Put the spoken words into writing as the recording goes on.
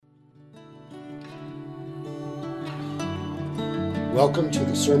Welcome to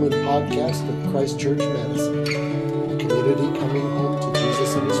the Sermon Podcast of Christ Church Madison, a community coming home to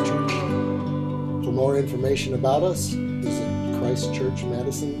Jesus and His church. For more information about us, visit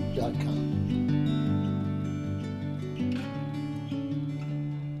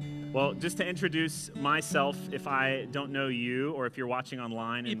christchurchmadison.com. Well, just to introduce myself, if I don't know you or if you're watching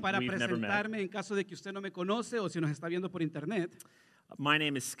online Y and para we've never met. presentarme en caso de que usted no me conoce o si nos está viendo por internet, My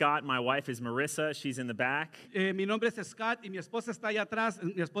name is Scott. My wife is Marissa. She's in the back. mi nombre es Scott y mi esposa está allá atrás.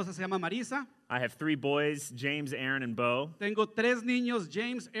 Mi esposa se llama Marisa. I have 3 boys, James, Aaron, and Bo. Tengo 3 niños,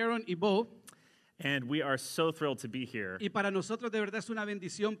 James, Aaron y Bo. And we are so thrilled to be here. Y para nosotros de verdad es una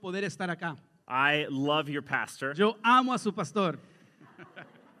bendición poder estar acá. I love your pastor. Yo amo a su pastor.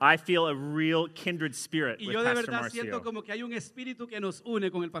 I feel a real kindred spirit Y with yo de Pastor verdad siento Marcio. como que hay un espíritu que nos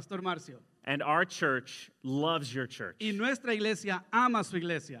une con el pastor Marcio. And our church loves your church. Y nuestra iglesia ama su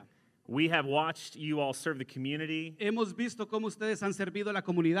iglesia. We have watched you all serve the community Hemos visto cómo ustedes han servido a la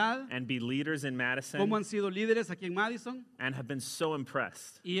comunidad, and be leaders in Madison cómo han sido líderes aquí en Madison and have been so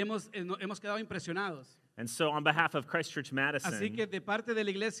impressed. y hemos quedado impresionados. And so on behalf of Christ Church Madison, Así que de parte de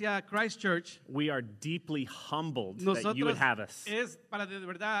la iglesia Christ Church, we are deeply humbled that you would nosotros have us. es para de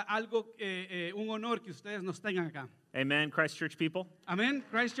verdad algo, un honor que ustedes nos tengan acá. Amen, Christ Church people. Amén,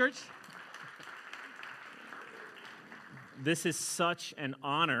 Christ Church. This is such an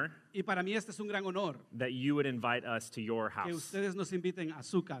honor Y para mí este es un gran honor that you would invite us to your que house. ustedes nos inviten a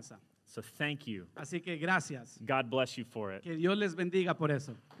su casa. So thank you. Así que gracias. God bless you for it. Que Dios les bendiga por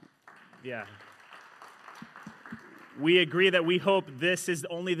eso. Yeah. We agree that we hope this is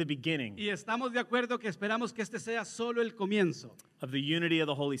only the beginning Y estamos de acuerdo que esperamos que este sea solo el comienzo of the unity of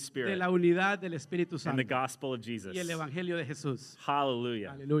the Holy de Spirit la unidad del Espíritu and the Santo gospel of Jesus. y el Evangelio de Jesús.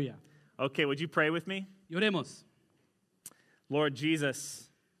 Hallelujah. Aleluya. Okay, would you pray with me? Y oremos. Lord Jesus,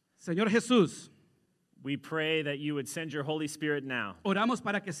 Señor Jesús, we pray that you would send your Holy Spirit now. oramos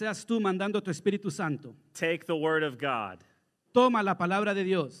para que seas tú mandando tu Espíritu Santo. Take the word of God, Toma la palabra de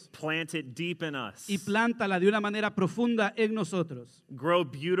Dios plant it deep in us, y plántala de una manera profunda en nosotros, grow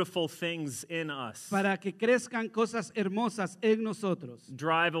beautiful things in us, para que crezcan cosas hermosas en nosotros,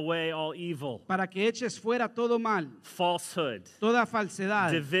 drive away all evil, para que eches fuera todo mal, falsehood, toda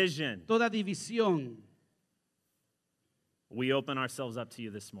falsedad, division. toda división. We open ourselves up to you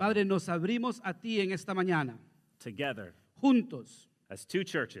this morning, Padre, nos abrimos a ti en esta mañana, together juntos, as 2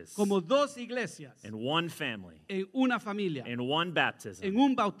 churches, como 2 iglesias, in one family, en una familia, in one baptism, en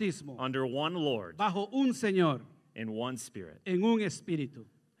un bautismo, under one Lord, bajo un Señor, in one Spirit. en un espíritu.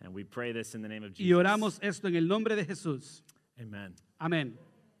 And we pray this in the name of Y Jesus. oramos esto en el nombre de Jesús. Amen. Amén.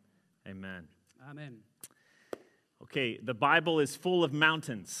 Amen. Amén. Okay, the Bible is full of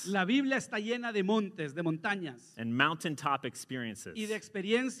mountains La Biblia está llena de montes, de montañas and mountaintop experiences. y de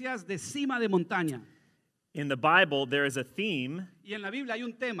experiencias de cima de montaña. In the Bible, there is a theme Y en la Biblia hay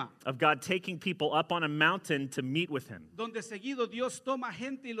un tema of God taking people up on a mountain to meet with Him. donde seguido Dios toma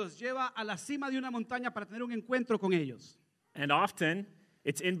gente y los lleva a la cima de una montaña para tener un encuentro con ellos. And often,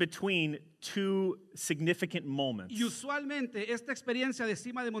 it's in between 2 significant moments. Y usualmente esta experiencia de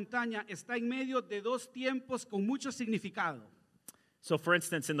cima de montaña está en medio de 2 tiempos con mucho significado. So, for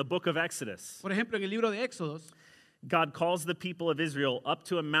instance, in the book of Exodus, Por ejemplo, en el libro de Éxodos, God calls the people of Israel up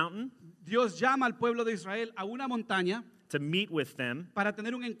to a mountain Dios llama al pueblo de Israel a una montaña to meet with them para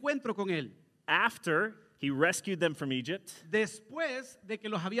tener un encuentro con él. after He rescued them from Egypt Después de que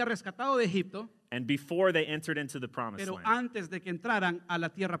los había rescatado de Egipto, and before they entered into the promised pero land. antes de que entraran a la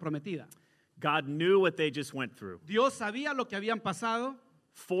tierra prometida. God knew what they just went through. Dios sabía lo que habían pasado,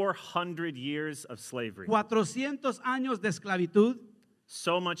 400 years of slavery. 400 años de esclavitud,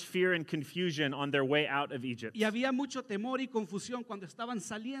 So much fear and confusion on their way out of Egypt. y había mucho temor y confusión cuando estaban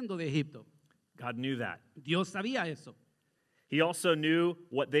saliendo de Egipto. God knew that. Dios sabía eso. He also knew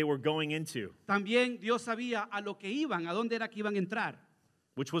what they were going into, También Dios sabía a lo que iban, a dónde era que iban a entrar.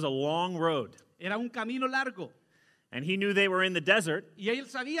 which was a long road. Era un camino largo. And He knew they were in the desert, Y él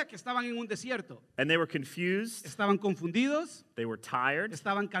sabía que estaban en un desierto. and they were confused, Estaban confundidos, they were tired,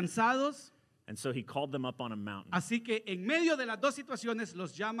 estaban cansados. and so He called them up on a mountain. Así que en medio de las 2 situaciones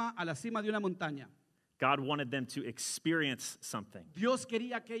los llama a la cima de una montaña. God wanted them to experience something. Dios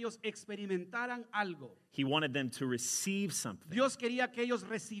quería que ellos experimentaran algo. He wanted them to receive something. Dios quería que ellos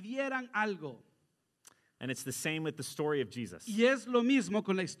recibieran algo. And it's the same with the story of Jesus. Y es lo mismo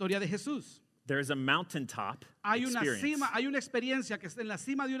con la historia de Jesús. There's a mountaintop Hay una experience. hay una experiencia que está en la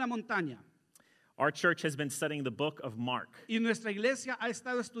cima de una montaña. Our church has been studying the book of Mark. Y nuestra iglesia ha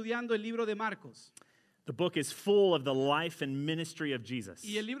estado estudiando el libro de Marcos. The book is full of the life and ministry of Jesus.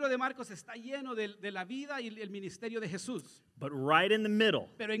 Y el libro de Marcos está lleno de la vida y el ministerio de Jesús. But right in the middle,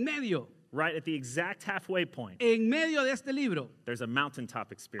 Pero en medio right at the exact halfway point, en medio de este libro, there's a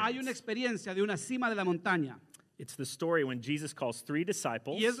mountaintop hay una experience. experiencia de una cima de la montaña. It's the story when Jesus calls 3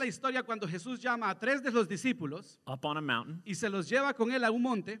 disciples Y es la historia cuando Jesús llama a 3 de los discípulos up on a mountain, y se los lleva con él a un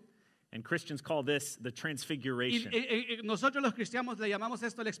monte. and Christians call this the Y Transfiguration, nosotros los cristianos le llamamos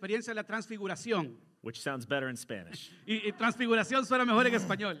esto la experiencia de la transfiguración. which sounds better in Spanish. Y transfiguración suena mejor en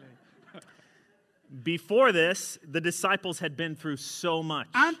español. Before this, the disciples had been through so much.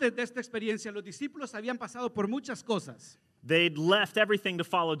 Antes de esta experiencia, los discípulos habían pasado por muchas cosas. They'd left everything to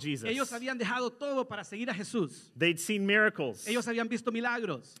follow Jesus. Ellos habían dejado todo para seguir a Jesús. They'd seen miracles. Ellos habían visto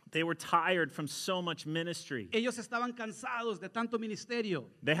milagros. They were tired from so much ministry. Ellos estaban cansados de tanto ministerio.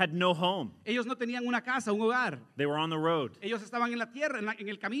 They had no home. Ellos no tenían una casa, un hogar. They were on the road. Ellos estaban en la tierra, en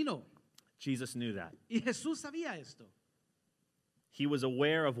el camino. Jesus knew that. Y Jesús sabía esto. He was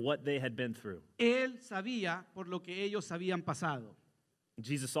aware of what they had been through. Él sabía por lo que ellos habían pasado.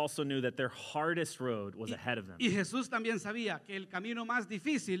 Jesus also knew that their hardest road was ahead of them. Y Jesús también sabía que el camino más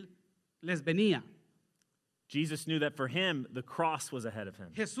difícil les venía. Jesus knew that for him, the cross was ahead of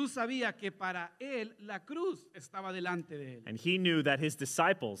him. Jesús sabía que para él la cruz estaba delante de él. And he knew that his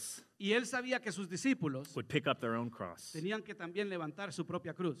disciples Y él sabía que sus discípulos would pick up their own cross. tenían que también levantar su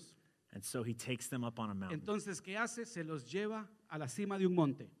propia cruz. And so he takes them up on a mountain. Entonces, ¿qué hace? Se los lleva a la cima de un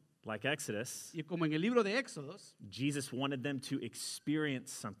monte. Like Exodus, Y como en el libro de Éxodos, Jesus wanted them to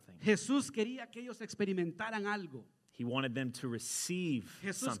experience something. Jesús quería que ellos experimentaran algo. He wanted them to receive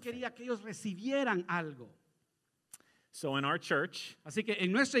Jesús something. quería que ellos recibieran algo. So in our church, Así que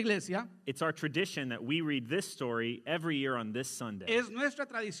en nuestra iglesia it's our tradition that we read this story every year on this Sunday. es nuestra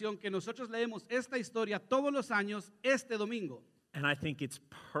tradición que nosotros leemos esta historia todos los años este domingo. And I think it's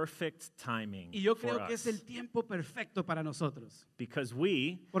perfect timing Y yo for creo que es us. el tiempo perfecto para nosotros. Because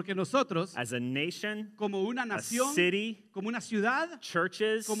we, Porque nosotros, as a nation, como una a nación, city, como una ciudad,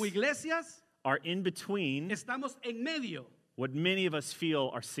 churches, como iglesias, are in between estamos en medio what many of us feel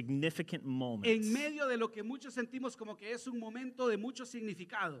are significant moments. en medio de lo que muchos sentimos como que es un momento de mucho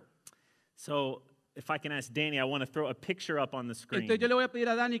significado. So if I can ask Danny, I want to throw a picture up on the screen. Entonces yo le voy a pedir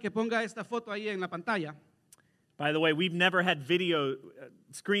a Dani que ponga esta foto ahí en la pantalla. By the way, we've never had video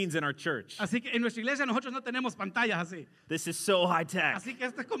screens in our church. Así que en nuestra iglesia nosotros no tenemos pantallas así. This is so high tech. Así que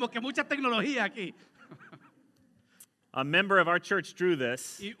esto es como que mucha tecnología aquí. A member of our church drew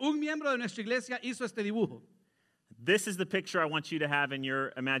this. Y un miembro de nuestra iglesia hizo este dibujo. This is the picture I want you to have in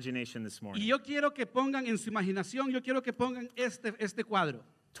your imagination this Y morning. yo quiero que pongan en su imaginación, yo quiero que pongan este cuadro.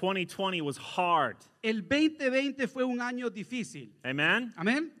 2020 was hard. El 2020 fue un año difícil. Amen?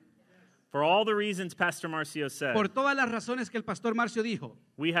 Amén. For all the reasons Pastor Marcio said, Por todas las razones que el pastor Marcio dijo.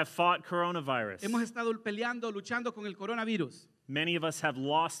 we have fought coronavirus. Hemos estado peleando, luchando con el coronavirus. Many of us have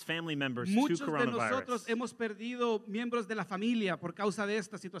lost family members to Muchos de nosotros coronavirus. hemos perdido miembros de la familia por causa de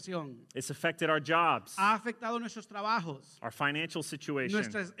esta situación. It's affected our jobs, Ha afectado nuestros trabajos, our financial situation.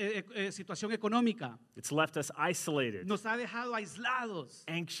 nuestra situación económica. It's left us isolated, Nos ha dejado aislados,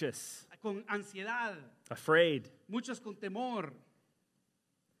 anxious, con ansiedad, afraid. muchos con temor.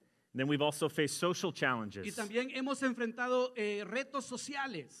 Then we've also faced social Y challenges. también hemos enfrentado retos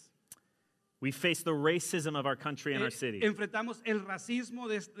sociales. We face the racism of our country and our city. Enfrentamos el racismo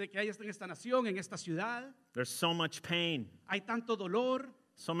de que hay en esta nación, en esta ciudad. There's so much pain, Hay tanto dolor,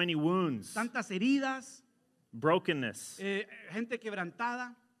 so many wounds, tantas heridas, brokenness. gente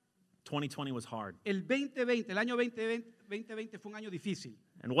quebrantada. 2020 was hard. El 2020, el año 2020 fue un año difícil.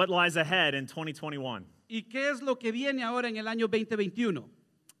 And what lies ahead in 2021? ¿Y qué es lo que viene ahora en el año 2021?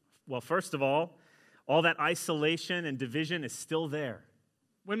 Well, first of all that isolation and division is still there.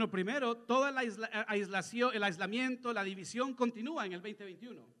 Bueno, primero, todo el aislamiento, la división continúa en el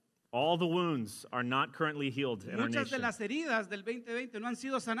 2021. All the wounds are not currently healed in our Muchas de nation las heridas del 2020 no han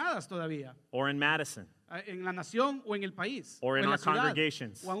sido sanadas todavía or in Madison en la nación o en el país or o in en la our ciudad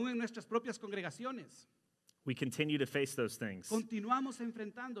congregations. o aún en nuestras propias congregaciones. We continue to face those things. Continuamos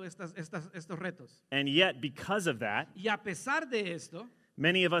enfrentando estos retos. And yet, because of that, Y a pesar de esto,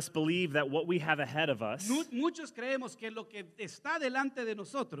 many of us believe that what we have ahead of us muchos creemos que lo que está delante de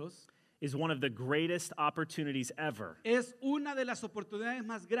nosotros is one of the greatest opportunities ever es una de las oportunidades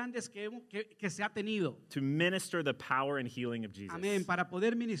más grandes que se ha tenido. to minister the power and healing of Jesus. Amén, para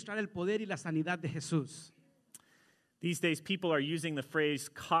poder ministrar el poder y la sanidad de Jesús. These days, people are using the phrase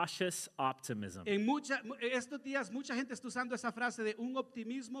cautious optimism. Estos días mucha gente está usando esa frase de un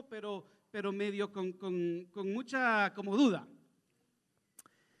optimismo, pero medio con mucha como duda.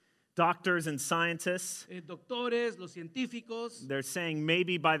 Doctors and scientists, doctores, los científicos, they're saying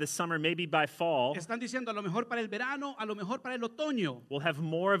maybe by the summer, maybe by fall, están diciendo a lo mejor para el verano, a lo mejor para el otoño, we'll have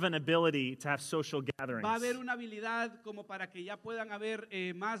more of an ability to have social gatherings. va a haber una habilidad como para que ya puedan haber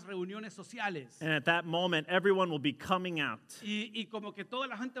más reuniones sociales. And at that moment, everyone will be coming out Y como que toda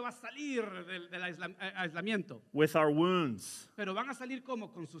la gente va a salir del aislamiento. with our wounds, Pero van a salir como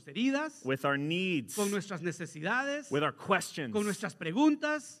con sus heridas, with our needs, con nuestras necesidades, with our questions, con nuestras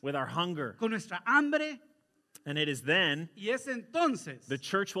preguntas, with our hunger. con nuestra hambre. And it is then Y es entonces the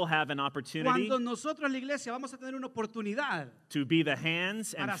church will have an opportunity cuando nosotros la iglesia vamos a tener una oportunidad to be the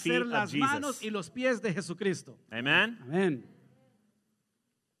hands and para feet ser of las manos Jesus. y los pies de Jesucristo. Amen? Amén.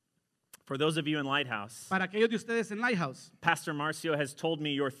 For those of you in Lighthouse, Para aquellos de ustedes en Lighthouse, Pastor Marcio has told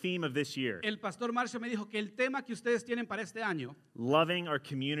me your theme of this year, el pastor Marcio me dijo que el tema que ustedes tienen para este año loving our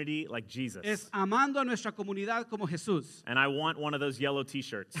community like Jesus. es amando a nuestra comunidad como Jesús. And I want one of those yellow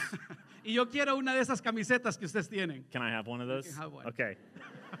t-shirts. Y yo quiero una de esas camisetas que ustedes tienen. Can I have one of those? can have one. Okay.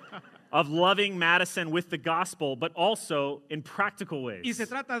 Of loving Madison with the gospel, but also in practical ways. Y se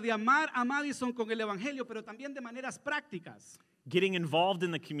trata de amar a Madison con el evangelio, pero también de maneras prácticas. Getting involved in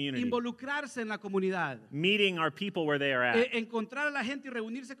the community. Involucrarse en la comunidad. Meeting our people where they are at. Encontrar a la gente y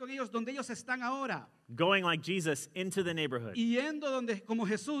reunirse con ellos donde ellos están ahora. Going like Jesus into the neighborhood. Y yendo donde, como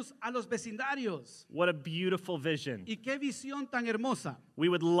Jesús a los vecindarios. What a beautiful vision. Y qué visión tan hermosa. We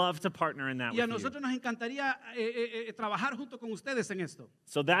would love to partner in that Y a with nosotros you. nos encantaría trabajar junto con ustedes en esto.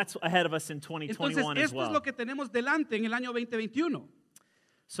 So that's ahead of us in 2021 Entonces, as esto well. es lo que tenemos delante en el año 2021.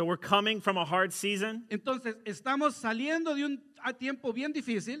 So we're coming from a hard season. Entonces, estamos saliendo de un tiempo bien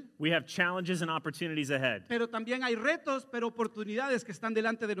difícil, We have challenges and opportunities ahead. pero también hay retos, pero oportunidades que están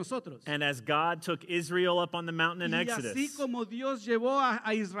delante de nosotros. And as God took Israel up on the mountain in Y así Exodus, como Dios llevó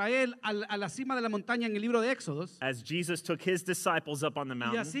a Israel a la cima de la montaña en el libro de Éxodos, as Jesus took his disciples up on the y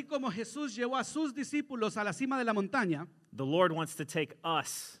mountain, así como Jesús llevó a sus discípulos a la cima de la montaña, the Lord wants to take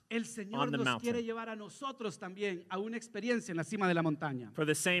us el on Señor the nos mountain. quiere llevar a nosotros también a una experiencia en la cima de la montaña. For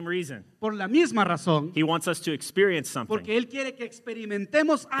the same reason. Por la misma razón, He wants us to experience something. porque Él quiere que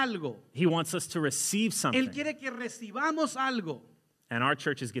experimentemos algo. He wants us to receive Él something. quiere que recibamos algo. And our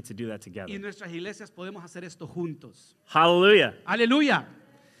churches get to do that Y together. nuestras iglesias podemos hacer esto juntos. Hallelujah. Aleluya.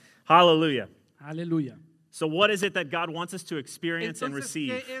 Hallelujah. Aleluya. So what is it that God wants us to experience and Entonces,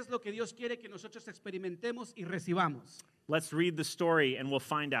 receive? ¿qué es lo que Dios quiere que nosotros experimentemos y recibamos? Let's read the story and we'll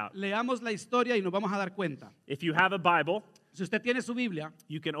find out. Leamos la historia y nos vamos a dar cuenta. If you have a Bible, Si usted tiene su Biblia,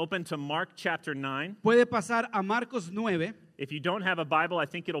 you can open to Mark chapter 9. puede pasar a Marcos 9. If you don't have a Bible, I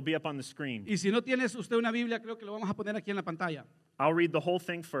think it'll be up on the screen. Y si no tienes usted una Biblia, creo que lo vamos a poner aquí en la pantalla. I'll read the whole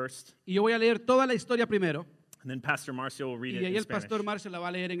thing first, Y yo voy a leer toda la historia primero. and then Pastor Marcio will read Y it ahí in el pastor Spanish. Marcio la va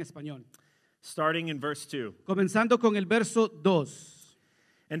a leer en español. Starting in verse 2. Comenzando con el verso 2.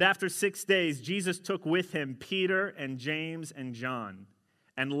 And after 6 days, Jesus took with him Peter and James and John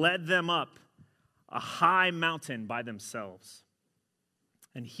and led them up a high mountain by themselves.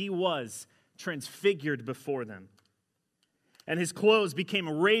 And he was transfigured before them. And his clothes became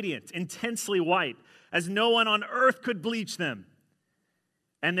radiant, intensely white, as no one on earth could bleach them.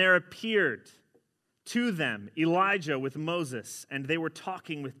 And there appeared to them Elijah with Moses, and they were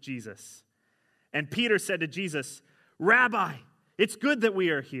talking with Jesus. And Peter said to Jesus, Rabbi, it's good that we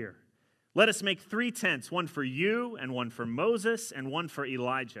are here. Let us make 3 tents, one for you, and one for Moses, and one for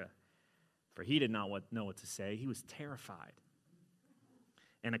Elijah. For he did not know what to say. He was terrified.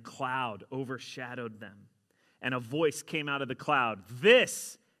 And a cloud overshadowed them. And a voice came out of the cloud,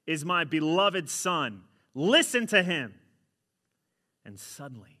 This is my beloved Son. Listen to him. And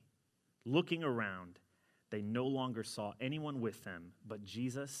suddenly, looking around, they no longer saw anyone with them, but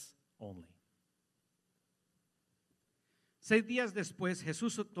Jesus only. 6 días después,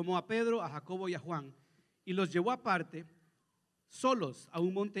 Jesús tomó a Pedro, a Jacobo y a Juan y los llevó aparte, solos, a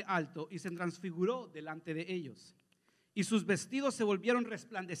un monte alto y se transfiguró delante de ellos. Y sus vestidos se volvieron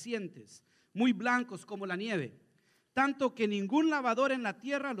resplandecientes, muy blancos como la nieve, tanto que ningún lavador en la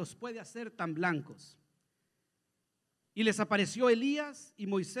tierra los puede hacer tan blancos. Y les apareció Elías y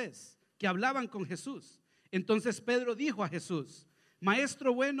Moisés, que hablaban con Jesús. Entonces Pedro dijo a Jesús,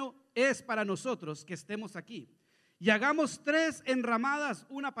 Maestro bueno, es para nosotros que estemos aquí. Y hagamos 3 enramadas,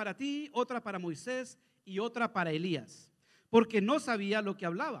 una para ti, otra para Moisés y otra para Elías. Porque no sabía lo que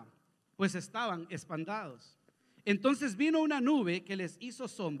hablaba, pues estaban espantados. Entonces vino una nube que les hizo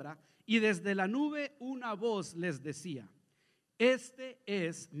sombra, y desde la nube una voz les decía, Este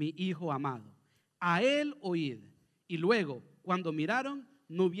es mi Hijo amado, a él oíd. Y luego, cuando miraron,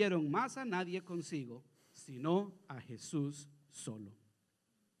 no vieron más a nadie consigo, sino a Jesús solo.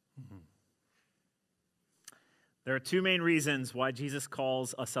 There are two main reasons why Jesus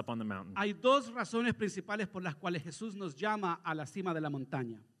calls us up on the mountain. Hay dos razones principales por las cuales Jesús nos llama a la cima de la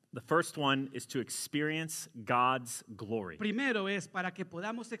montaña. The first one is to experience God's glory. Primero es para que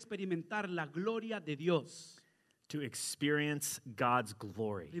podamos experimentar la gloria de Dios. To experience God's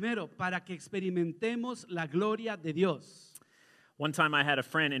glory. Primero, para que experimentemos la gloria de Dios. One time I had a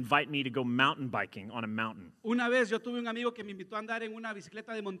friend invite me to go mountain biking on a mountain, Una vez yo tuve un amigo que me invitó a andar en una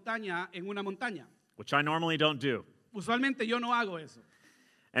bicicleta de montaña en una montaña. which I normally don't do. Usualmente yo no hago eso.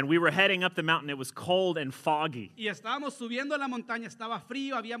 And we were heading up the mountain. It was cold and foggy. Y estábamos subiendo la montaña, estaba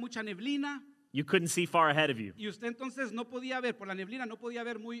frío, había mucha neblina. You couldn't see far ahead of you. Y usted entonces no podía ver, por la neblina no podía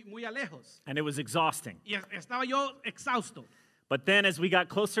ver muy a lejos. And it was exhausting. Y estaba yo exhausto. But then as we got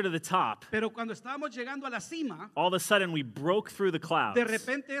closer to the top, Pero cuando estábamos llegando a la cima, all of a sudden we broke through the clouds. de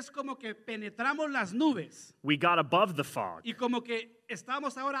repente es como que penetramos las nubes. We got above the fog. Y como que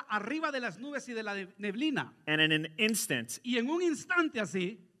estábamos ahora arriba de las nubes y de la neblina. And in an instant, Y en un instante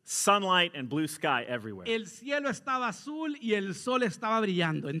así, sunlight and blue sky everywhere. el cielo estaba azul y el sol estaba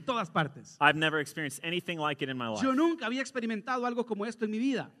brillando en todas partes. I've never experienced anything like it in my life. Yo nunca había experimentado algo como esto en mi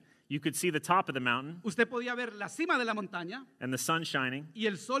vida. You could see the top of the mountain Usted podía ver la cima de la montaña and the sun shining, y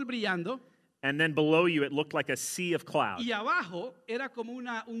el sol brillando, and then below you it looked like a sea of clouds. y abajo era como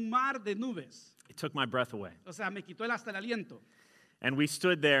un mar de nubes. It took my breath away. O sea, me quitó hasta el aliento. And we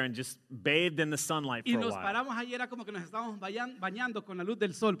stood there and just bathed in the sunlight Y for a nos while. paramos ahí, era como que nos estábamos bañando con la luz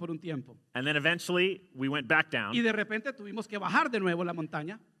del sol por un tiempo. And then eventually we went back down, Y de repente tuvimos que bajar de nuevo la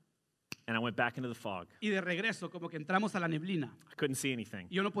montaña and I went back into the fog. y de regreso como que entramos a la neblina. I couldn't see anything.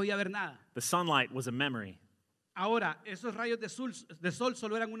 Y yo no podía ver nada. The sunlight was a memory, Ahora, esos rayos de sol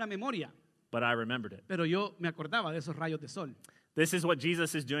solo eran una memoria, but I remembered it. pero yo me acordaba de esos rayos de sol. This is what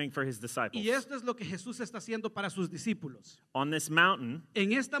Jesus is doing for his disciples. Y esto es lo que Jesús está haciendo para sus discípulos. On this mountain,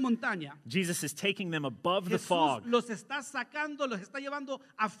 En esta montaña, Jesus is taking them above the Jesús fog, los está sacando, los está llevando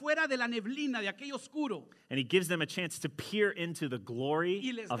afuera de la neblina, de aquello oscuro, and he gives them a chance to peer into the y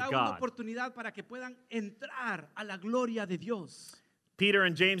glory les of da una God. oportunidad para que puedan entrar a la gloria de Dios. Peter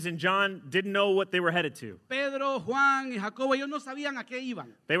and James and John didn't know what they were headed to. Pedro, Juan y Jacobo, ellos no sabían a qué iban.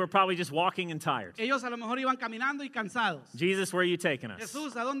 They were probably just walking and tired. Ellos a lo mejor iban caminando y cansados. Jesus, where are you taking us?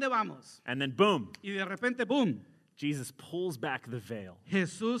 Jesús, ¿a dónde vamos? And then boom, Y de repente, boom, Jesus pulls back the veil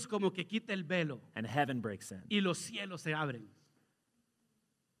Jesús como que quita el velo and heaven breaks in. y los cielos se abren.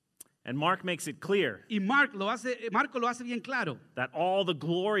 And Mark makes it clear Y Marco lo hace bien claro, that all the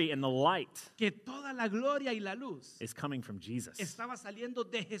glory and the light que toda la gloria y la luz is coming from Jesus. estaba saliendo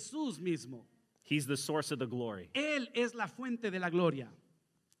de Jesús mismo. He's the source of the glory. Él es la fuente de la gloria.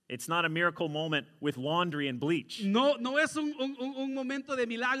 It's not a miracle moment with laundry and bleach. No es un momento de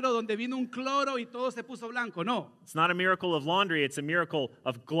milagro donde vino un cloro y todo se puso blanco, no. It's not a miracle of laundry, it's a miracle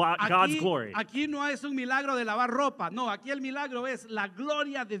of God's glory. Aquí no es un milagro de lavar ropa, no, aquí el milagro es la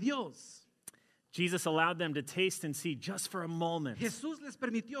gloria de Dios. Jesus allowed them to taste and see just for a moment Jesús les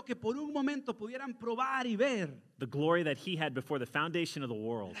permitió que por un momento pudieran probar y ver the glory that he had before the foundation of the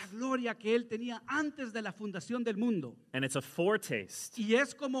world. la gloria que él tenía antes de la fundación del mundo. And it's a foretaste Y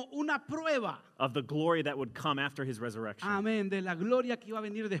es como una prueba, of the glory that would come after his resurrection. amén, de la gloria que iba a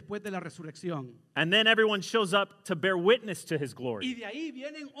venir después de la resurrección. And then everyone shows up to bear witness to his Y glory. de ahí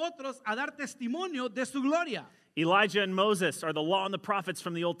vienen otros a dar testimonio de su gloria. Elijah and Moses are the law and the prophets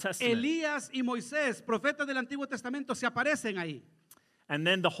from the Old Testament. Elías y Moisés, profetas del Antiguo Testamento, se aparecen ahí. And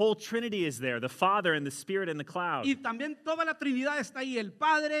then the whole Trinity is there, the Father and the Spirit and the cloud, Y también toda la Trinidad está ahí, el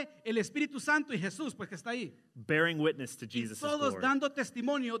Padre, el Espíritu Santo y Jesús, pues que está ahí. bearing witness to Y Jesus' todos glory. dando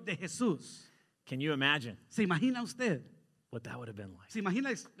testimonio de Jesús. Can you imagine ¿Se imagina usted? what that would have been like? ¿Se imagina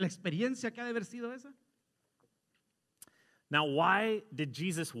la experiencia que ha de haber sido esa? Now, why did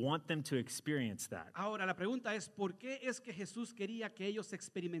Jesus want them to experience that? Ahora, la pregunta es, ¿por qué es que Jesús quería que ellos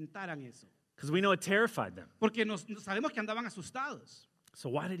experimentaran eso? Because we know it terrified them. Porque sabemos que andaban asustados. So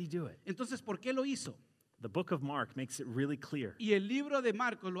why did he do it? Entonces, ¿por qué lo hizo? The book of Mark makes it really clear. Y el libro de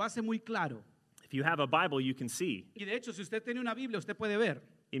Marcos lo hace muy claro. If you have a Bible, you can see Y de hecho, si usted tiene una Biblia, usted puede ver.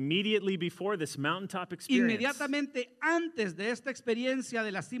 immediately before this mountaintop experience Inmediatamente antes de esta experiencia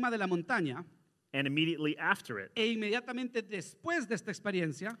de la cima de la montaña, and immediately after it, e inmediatamente después de esta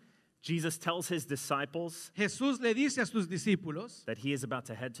experiencia, Jesus tells his disciples Jesús le dice a sus discípulos that he is about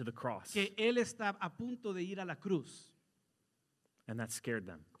to head to the cross. que Él está a punto de ir a la cruz. And that scared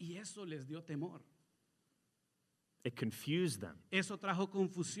them. Y eso les dio temor. It confused them. Eso trajo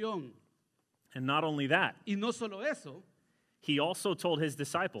confusión. And not only that, Y no solo eso, he also told his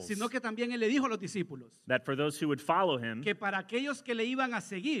disciples sino que también Él le dijo a los discípulos that for those who would follow him, que para aquellos que le iban a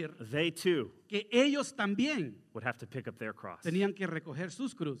seguir, they too que ellos también would have to pick up their cross. tenían que recoger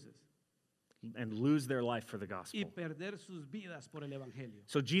sus cruces. and lose their life for the y gospel. perder sus vidas por el evangelio.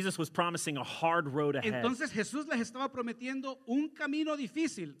 So Jesus was promising a hard road ahead. Entonces Jesús les estaba prometiendo un camino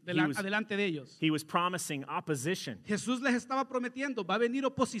difícil was- adelante de ellos. He was promising opposition, Jesús les estaba prometiendo, va a venir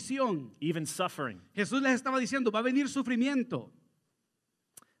oposición. even suffering. Jesús les estaba diciendo, va a venir sufrimiento.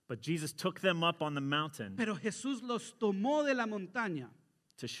 But Jesus took them up on the mountain Pero Jesús los tomó de la montaña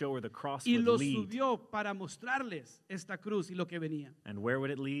to show where the cross y would los lead. subió para mostrarles esta cruz y lo que venía. And where would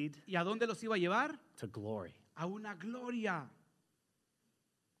it lead? ¿Y a dónde los iba a llevar? To glory. A una gloria.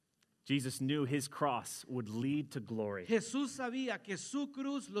 Jesus knew his cross would lead to glory. Jesús sabía que su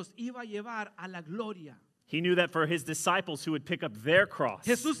cruz los iba a llevar a la gloria. He knew that for his disciples who would pick up their cross,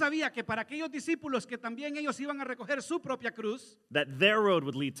 Jesús sabía que para aquellos discípulos que también ellos iban a recoger su propia cruz, that their road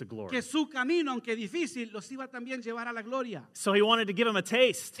would lead to glory. que su camino, aunque difícil, los iba también a llevar a la gloria. So he wanted to give them a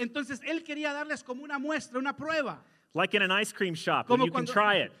taste, Entonces él quería darles como una muestra, una prueba. like in an ice cream shop when you can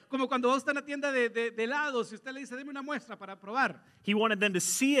try it. Como cuando vos estás en la tienda de helados y usted le dice, deme una muestra para probar. He wanted them to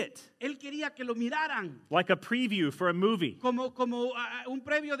see it, Él quería que lo miraran like a preview for a movie. como un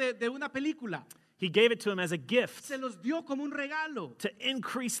previo de una película. He gave it to them as a gift Se los dio como un regalo to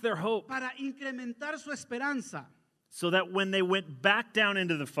increase their hope, para incrementar su esperanza. so that when they went back down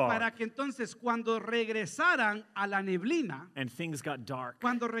into the fog Para que entonces cuando regresaran a la neblina, and things got dark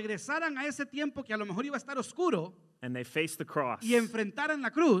cuando regresaran a ese tiempo que a lo mejor iba a estar oscuro and they faced the cross, y enfrentaran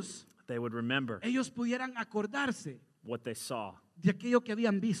la cruz, they would remember ellos pudieran acordarse what they saw, de aquello que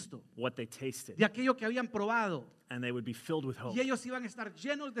habían visto, what they tasted, de aquello que habían probado. and they would be filled with hope. Y ellos iban a estar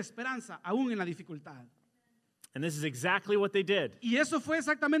llenos de esperanza, aún en la dificultad. And this is exactly what they did. Y eso fue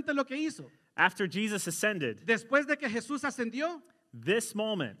exactamente lo que hizo. After Jesus ascended, Después de que Jesús ascendió, this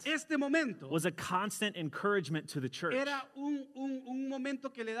moment este momento was a constant encouragement to the church. era un momento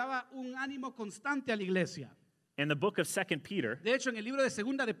que le daba un ánimo constante a la iglesia. In the book of 2 Peter, De hecho, en el libro de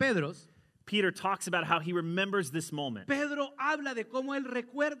Segunda de Pedro, Peter talks about how he remembers this moment. Pedro habla de cómo él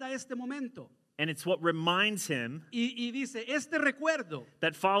recuerda este momento. And it's what reminds him Y dice, este recuerdo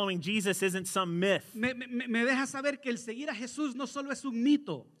that following Jesus isn't some myth. me deja saber que el seguir a Jesús no solo es un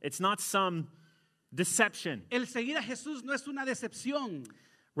mito. It's not some deception. El seguir a Jesús no es una decepción,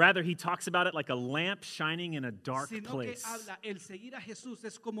 Rather, he talks about it like a lamp shining in a dark sino que place. habla, el seguir a Jesús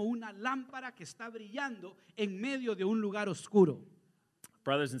es como una lámpara que está brillando en medio de un lugar oscuro.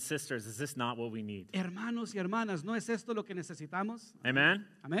 Brothers and sisters, is this not what we need? Hermanos y hermanas, ¿no es esto lo que necesitamos? Amen?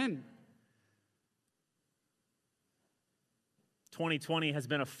 Amén. 2020 has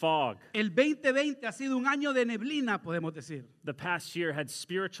been a fog. El 2020 ha sido un año de neblina, podemos decir. The past year had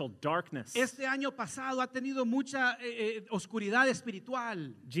spiritual darkness. Este año pasado ha tenido mucha oscuridad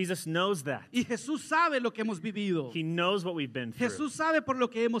espiritual. Jesus knows that. Y Jesús sabe lo que hemos vivido. He knows what we've been through. Jesús sabe por lo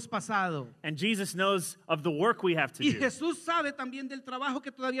que hemos pasado. And Jesus knows of the work we have to Y do. Jesús sabe también del trabajo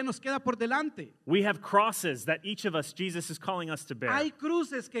que todavía nos queda por delante. We have crosses that each of us, Jesus is calling us to bear. Hay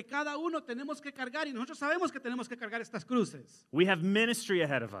cruces que cada uno tenemos que cargar y nosotros sabemos que tenemos que cargar estas cruces. We have ministry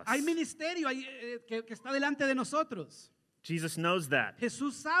ahead of us. Hay ministerio que está delante de nosotros. Jesus knows that.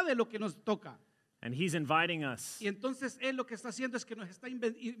 Jesús sabe lo que nos toca. And he's inviting us Y entonces Él lo que está haciendo es que nos está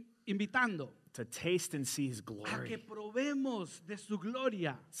invitando to taste and see his a que glory. probemos de su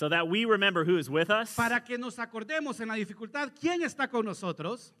gloria. So that we remember who is with us Para que nos acordemos en la dificultad quién está con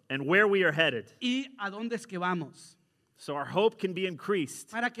nosotros and where we are headed. y a dónde es que vamos. So our hope can be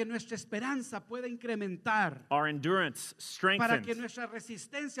increased, Para que nuestra esperanza pueda incrementar. our endurance Para que strengthened, nuestra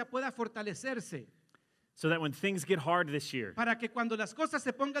resistencia pueda fortalecerse. so that when things get hard this year, Para que cuando las cosas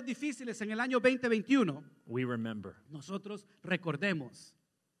se pongan difíciles en el año 2021, we remember. nosotros recordemos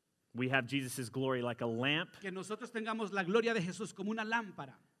We have Jesus' glory like a lamp que nosotros tengamos la gloria de Jesús como una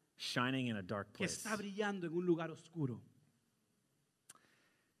lámpara shining in a dark que place. está brillando en un lugar oscuro.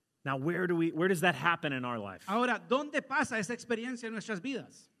 Now, where does that happen in our life? Ahora, ¿dónde pasa esa experiencia en nuestras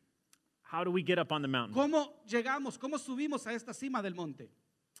vidas? How do we get up on the mountain? ¿Cómo llegamos, cómo subimos a esta cima del monte?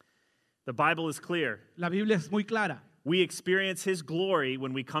 The Bible is clear. La Biblia es muy clara. We experience his glory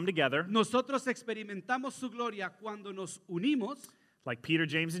when we come together, Nosotros experimentamos su gloria cuando nos unimos, like Peter,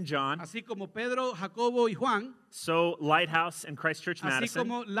 James, and John. así como Pedro, Jacobo y Juan, So Lighthouse and Christ Church así Madison,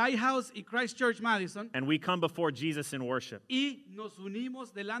 como Lighthouse y Christ Church Madison, and we come before Jesus in worship. y nos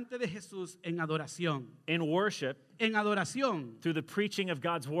unimos delante de Jesús en adoración. In worship, En adoración, through the preaching of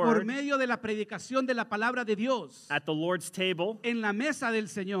God's por word, medio de la predicación de la palabra de Dios, at the Lord's table, en la mesa del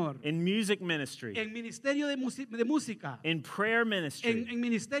Señor, in music ministry, en ministerio de música, in prayer ministry, en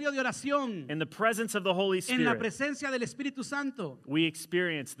ministerio de oración, in the presence of the Holy en la Spirit, presencia del Espíritu Santo. we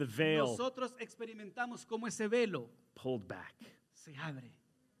experience the veil Nosotros experimentamos cómo ese velo pulled back. se abre.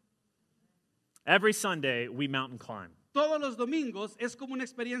 Every Sunday, we mountain climb. Todos los domingos es como una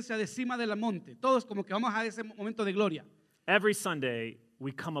experiencia de cima del monte. Todos como que vamos a ese momento de gloria. Every Sunday,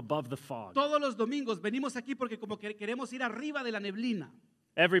 we come above the fog. Todos los domingos venimos aquí porque como que queremos ir arriba de la neblina.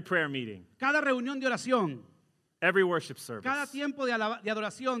 Every prayer meeting, Cada reunión de oración, every worship service. cada tiempo de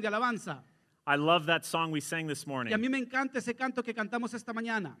adoración, de alabanza. I love that song we sang this Y a morning. mí me encanta ese canto que cantamos esta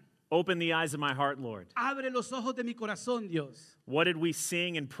mañana. Open the eyes of my heart, Lord. Abre los ojos de mi corazón, Dios. What did we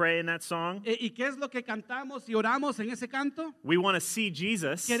sing and pray in that song? ¿Y qué es lo que cantamos y oramos en ese canto? We want to see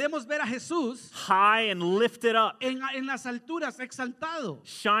Jesus Queremos ver a Jesús high and lifted up, en las alturas, exaltado,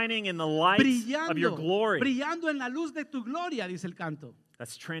 shining in the light of your glory. brillando en la luz de tu gloria, dice el canto.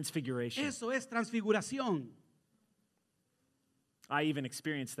 That's transfiguration. Eso es transfiguración. I even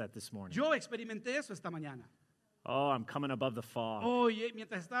experienced that this morning. Yo experimenté eso esta mañana. Oh, I'm coming above the fog. Oye,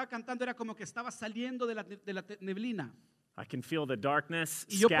 mientras estaba cantando era como que estaba saliendo de la neblina. I can feel the darkness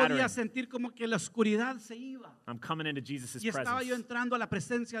Y yo scattering. podía sentir como que la oscuridad se iba. I'm coming into Jesus' Y estaba yo presence. entrando a la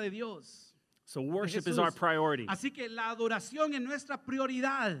presencia de Dios. So de worship is Jesús. our priority. Así que la adoración es nuestra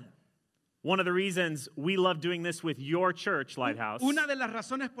prioridad. One of the reasons we love doing this with your church, Lighthouse, Una de las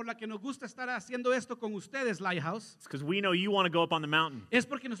razones por la que nos gusta estar haciendo esto con ustedes, Lighthouse, is because we know you want to go up on the mountain. es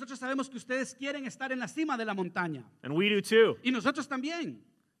porque nosotros sabemos que ustedes quieren estar en la cima de la montaña. And we do too. Y nosotros también.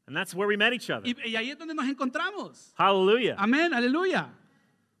 And that's where we met each other. Y ahí es donde nos encontramos. Hallelujah. Amén, aleluya.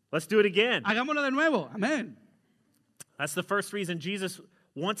 Let's do it again. Hagámoslo de nuevo. Amén. That's the first reason Jesus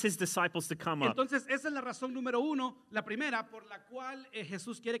wants his disciples to come up. Entonces, esa es la razón número uno, la primera, por la cual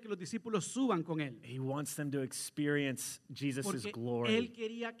Jesús quiere que los discípulos suban con él. He wants them to experience Jesus' Porque glory. él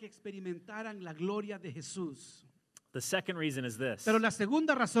quería que experimentaran la gloria de Jesús. The second reason is this. Pero la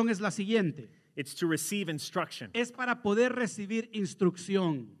segunda razón es la siguiente. It's to receive instruction. Es para poder recibir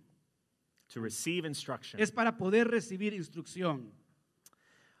instrucción. To receive instruction. Es para poder recibir instrucción.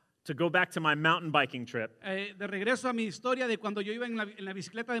 To go back to my mountain biking trip, De regreso a mi historia de cuando yo iba en la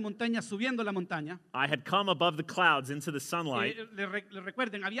bicicleta de montaña subiendo la montaña. I had come above the clouds into the sunlight, Le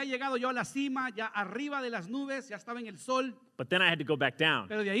recuerden, había llegado yo a la cima, ya arriba de las nubes, ya estaba en el sol. but then I had to go back down.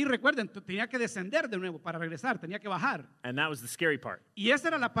 Pero de ahí recuerden, tenía que descender de nuevo para regresar, tenía que bajar. And that was the scary part, Y esa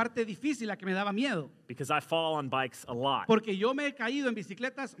era la parte difícil, la que me daba miedo. because I fall on bikes a lot. Porque yo me he caído en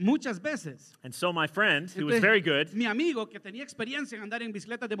bicicletas muchas veces. And so my friend, who was Entonces, very good, mi amigo que tenía experiencia en andar en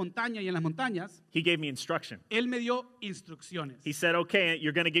bicicletas de montaña y en las montañas, he gave me instruction. él me dio instrucciones. He said, okay,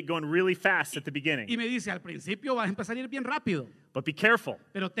 you're going to get going really fast at the Y beginning, me dice, al principio vas a empezar a ir bien rápido, but be careful.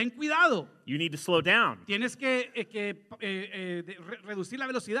 pero ten cuidado. You need to slow down Tienes que reducir la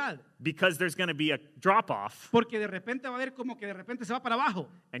velocidad, because there's going to be a drop-off, porque de repente va a haber como que de repente se va para abajo.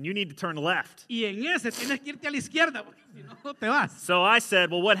 and you need to turn left. Y en ese tienes que irte a la izquierda, porque si no, no te vas. So I said,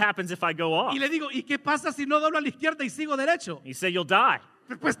 well, what happens if I go off? Y le digo, ¿y qué pasa si no doblo a la izquierda y sigo derecho? He said, you'll die.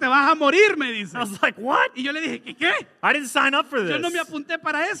 Pues te vas a morir, me dice. I was like, what? Y yo le dije, ¿qué? I didn't sign up for Yo no me this. apunté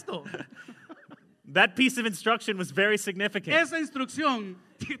para esto. That piece of instruction was very significant. Esa instrucción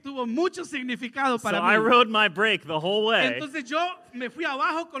tuvo mucho significado So para I mí. rode my brake the whole way, Entonces yo me fui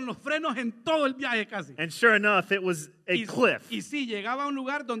abajo con los frenos en todo el viaje casi. and sure enough, it was a cliff, Y sí, llegaba a un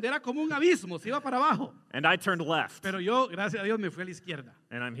lugar donde era como un abismo, se iba para abajo. and I turned left, Pero yo, gracias a Dios, me fui a la izquierda.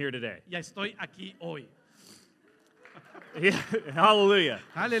 and I'm here today. Ya estoy aquí hoy. Yeah, hallelujah.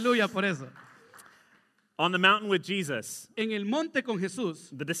 Aleluya por eso. On the mountain with Jesus, En el monte con Jesús,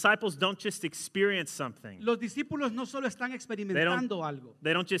 the disciples don't just experience something. los discípulos no solo están experimentando algo,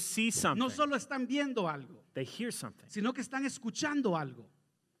 They don't just see something. no solo están viendo algo, They hear something. sino que están escuchando algo.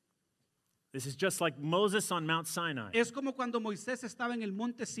 This is just like Moses on Mount Sinai. Es como cuando Moisés estaba en el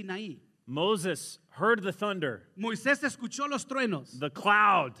monte Sinaí. Moses heard the thunder, Moisés escuchó los truenos the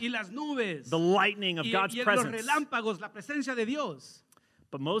cloud, y las nubes the lightning of God's los presence. relámpagos, la presencia de Dios.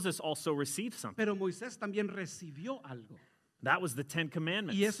 But Moses also received something. Pero Moisés también recibió algo. That was the Ten Y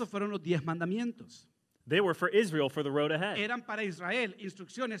Commandments. esos fueron los 10 mandamientos. They were for Israel for the road ahead. Eran para Israel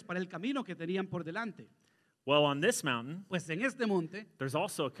instrucciones para el camino que tenían por delante. Well, on this mountain, Pues en este monte there's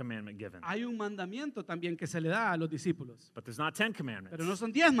also a commandment given. hay un mandamiento también que se le da a los discípulos. But there's not 10 commandments. Pero no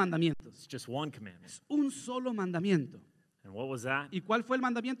son 10 mandamientos. It's just one commandment. Es un solo mandamiento. And what was that? ¿Y cuál fue el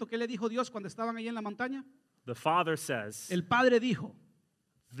mandamiento que le dijo Dios cuando estaban ahí en la montaña? The Father says, El Padre dijo,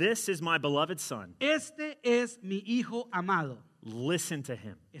 "This is my beloved Son. este es mi Hijo amado. Listen to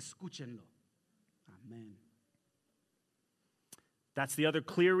him." Escúchenlo. Amén. That's the other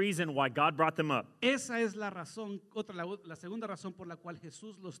clear reason why God brought them up. Esa es la razón, la segunda razón por la cual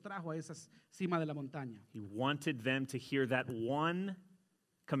Jesús los trajo a esa cima de la montaña. He wanted them to hear that one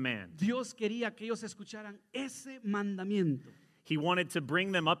command. Dios quería que ellos escucharan ese mandamiento. He wanted to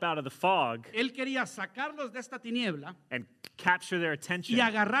bring them up out of the fog Él quería sacarlos de esta tiniebla and capture their attention y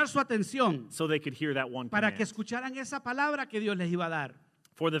agarrar su atención so they could hear that one para que command. escucharan esa palabra que Dios les iba a dar.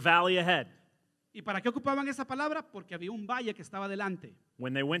 For the valley ahead, ¿Y para qué ocupaban esa palabra? Porque había un valle que estaba delante.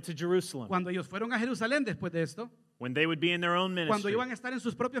 when they went to Jerusalem, Cuando ellos fueron a Jerusalén después de esto, when they would be in their own cuando ministry, iban a estar en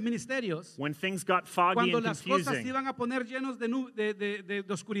sus propios ministerios, when things got foggy cuando and las cosas se confusing, iban a poner llenos de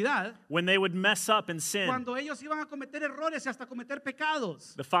oscuridad, when they would mess up and sin, cuando ellos iban a cometer errores y hasta cometer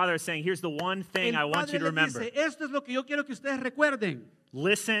pecados, the Father is saying, here's the one thing I el want you Padre to les remember. dice, esto es lo que yo quiero que ustedes recuerden.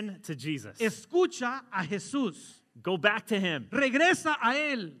 Listen to Jesus. Escucha a Jesús. Go back to him. Regresa a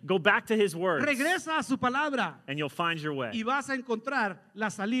Él. Go back to his words. Regresa a su palabra. And you'll find your way. Y vas a encontrar la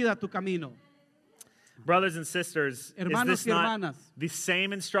salida a tu camino. Brothers and sisters, Hermanos is this y not hermanas. the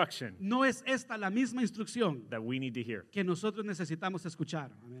same instruction No es esta la misma instrucción that we need to hear? que nosotros necesitamos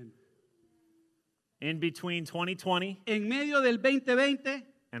escuchar. Amén. In between 2020 En medio del 2020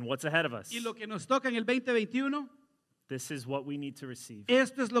 and what's ahead of us, y lo que nos toca en el 2021, this is what we need to receive.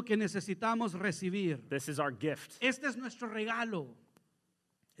 esto es lo que necesitamos recibir. This is our gift. Este es nuestro regalo.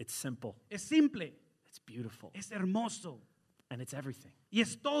 It's simple. Es simple, It's beautiful. es hermoso And it's everything. y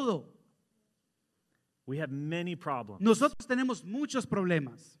es todo. We have many problems. Nosotros tenemos muchos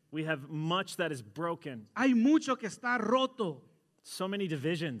problemas. We have much that is broken. Hay mucho que está roto. So many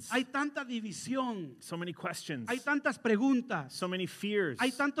divisions. Hay tanta división. So many questions. Hay tantas preguntas. So many fears.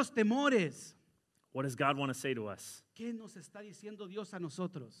 Hay tantos temores. What does God want to say to us? ¿Qué nos está diciendo Dios a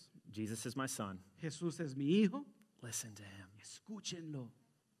nosotros? Jesus is my son. Jesús es mi hijo. Listen to him. Escúchenlo.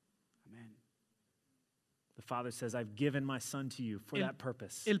 Amén. The Father says, I've given my son to you for that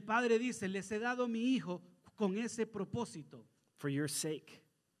purpose. El Padre dice, les he dado a mi hijo con ese propósito. For your sake.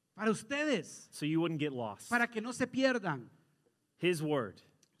 Para ustedes. So you wouldn't get lost. Para que no se pierdan. His word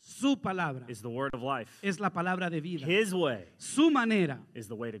Su palabra is the word of life. es la palabra de vida. His way Su manera is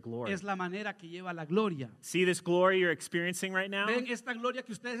the way to glory. es la manera que lleva a la gloria. See this glory you're experiencing right now? ¿Ven esta gloria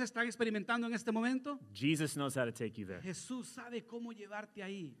que ustedes están experimentando en este momento? Jesus knows how to take you there. Jesús sabe cómo llevarte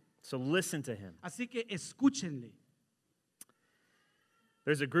ahí. So listen to him. Así que escúchenle.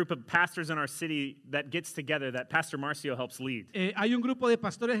 There's a group of pastors in our city that gets together that Pastor Marcio helps lead. Hay un grupo de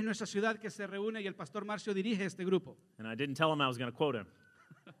pastores en nuestra ciudad que se reúne y el pastor Marcio dirige este grupo. And I didn't tell him I was going to quote him.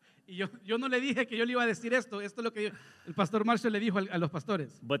 Y yo no le dije que yo le iba a decir esto. Esto es lo que el pastor Marcio le dijo a los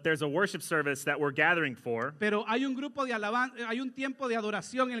pastores. But there's a worship service that we're gathering for. Pero hay un grupo de alabanza, hay un tiempo de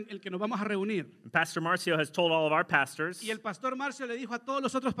adoración en el que nos vamos a reunir. And Pastor Marcio has told all of our pastors, Y el pastor Marcio le dijo a todos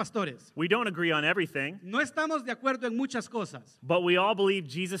los otros pastores, we don't agree on everything, no estamos de acuerdo en muchas cosas, but we all believe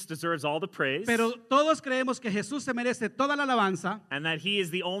Jesus deserves all the praise pero todos creemos que Jesús se merece toda la alabanza and that he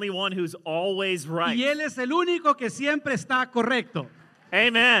is the only one who's always right. y Él es el único que siempre está correcto.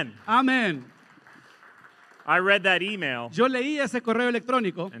 Amen. Amén. I read that email Yo leí ese correo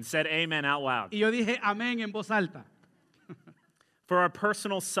electrónico and said amen out loud. y yo dije amén en voz alta. For our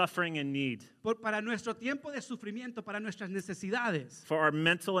personal suffering and need, Para nuestro tiempo de sufrimiento, para nuestras necesidades, for our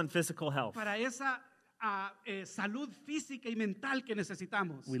mental and physical health, para esa salud física y mental que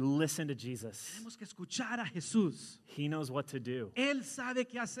necesitamos. we listen to Jesus. Tenemos que escuchar a Jesús. He knows what to do. Él sabe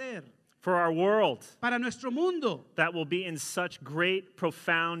qué hacer. For our world Para nuestro mundo, that will be in such great,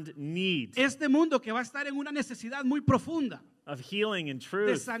 profound need este mundo que va a estar en una necesidad muy profunda of healing and de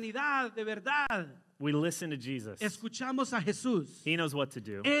truth, sanidad, de verdad, we listen to Jesus. escuchamos a Jesús. He knows what to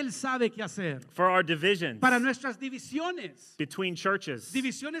do. Él sabe qué hacer. For our divisions Para nuestras divisiones, between churches,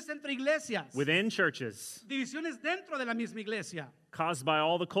 divisiones entre iglesias, within churches, divisiones dentro de la misma iglesia, caused by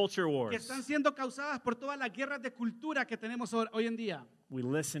all the culture que wars, están siendo causadas por todas las guerras de cultura que tenemos hoy en día. we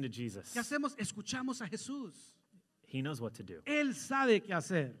listen to Jesus. ¿Qué hacemos? Escuchamos a Jesús. He knows what to do. Él sabe qué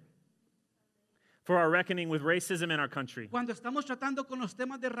hacer. For our reckoning with racism in our country, Cuando estamos tratando con los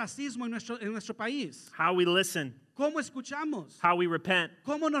temas de racismo en nuestro país, how we listen, ¿cómo escuchamos? how we repent,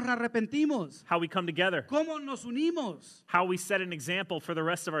 ¿Cómo nos arrepentimos? how we come together, ¿Cómo nos unimos? how we set an example for the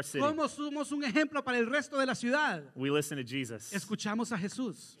rest of our city. ¿Cómo somos un ejemplo para el resto de la ciudad? We listen to Jesus. Escuchamos a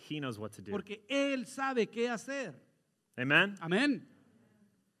Jesús, He knows what to do. porque Él sabe qué hacer. Amen? Amén.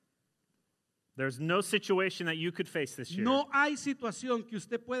 There's no situation that you could face this year. No hay situación que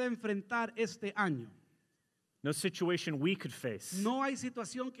usted pueda enfrentar este año. No situation we could face No hay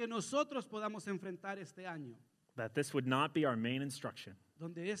situación que nosotros podamos enfrentar este año that this would not be our main instruction.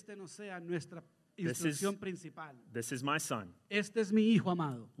 donde este no sea nuestra This instrucción principal. This is my son. Este es mi hijo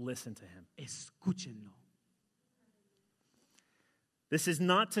amado. Listen to him. Escúchenlo. This is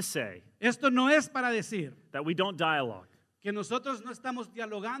not to say Esto no es para decir that we don't dialogue. Que nosotros no estamos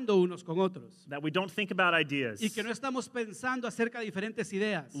dialogando unos con otros. that we don't think about ideas, Y que no estamos pensando acerca de diferentes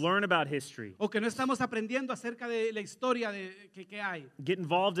ideas. learn about history, O que no estamos aprendiendo acerca de la historia que hay. get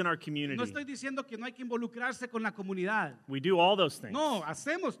involved in our No community. estoy diciendo que no hay que involucrarse con la comunidad. We do all those things, No,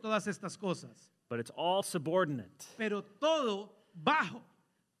 hacemos todas estas cosas. but it's all subordinate Pero todo bajo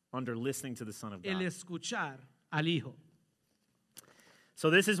under listening to the Son of el God. escuchar al Hijo. So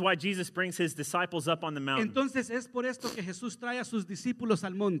this is why Jesus brings his disciples up on the mountain. Entonces es por esto que Jesús trae a sus discípulos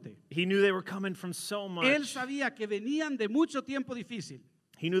al monte. He knew they were coming from so Él much. sabía que venían de mucho tiempo difícil.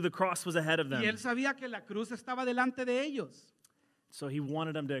 He knew the cross was ahead of Y él them. sabía que la cruz estaba delante de ellos. So he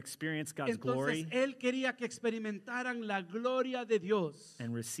wanted them to experience God's Entonces glory él quería que experimentaran la gloria de Dios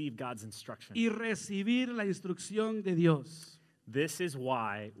and receive God's instruction. y recibir la instrucción de Dios. This is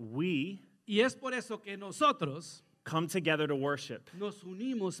why we Y es por eso que nosotros come together to worship nos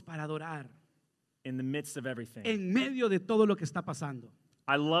unimos para adorar in the midst of everything. en medio de todo lo que está pasando.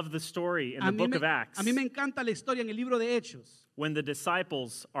 I love the story in A the mí, book me, of Acts a mí me encanta la historia en el libro de Hechos, when the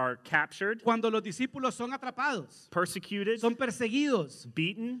disciples are captured, cuando los discípulos son atrapados, persecuted, son perseguidos,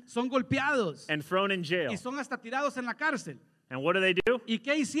 beaten, son golpeados and thrown in jail. y son hasta tirados en la cárcel. And what do? ¿Y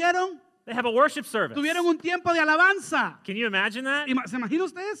qué hicieron? They have a worship service. Tuvieron un tiempo de alabanza. Can you imagine that? ¿Se imagina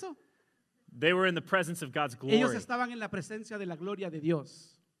usted eso? They were in the presence of God's Ellos glory. estaban en la presencia de la gloria de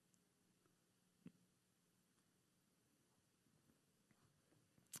Dios.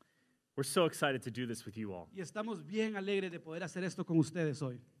 We're so excited to do this with you all. Y estamos bien alegres de poder hacer esto con ustedes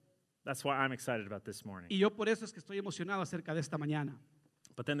hoy. That's why I'm excited about this morning. Y yo por eso es que estoy emocionado acerca de esta mañana.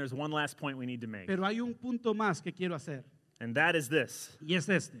 But then there's one last point we need to make. Pero hay un punto más que quiero hacer. And that is this. Y es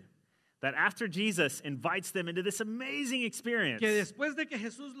este. That after Jesus invites them into this amazing experience, Que después de que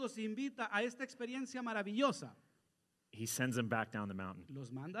Jesús los invita a esta experiencia maravillosa, he sends them back down the mountain.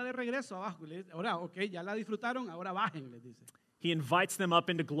 los manda de regreso abajo. Ahora, ok, ya la disfrutaron, ahora bajen, les dice. He invites them up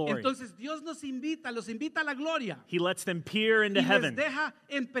into glory. Entonces Dios los invita a la gloria. He lets them peer into Y les heaven. deja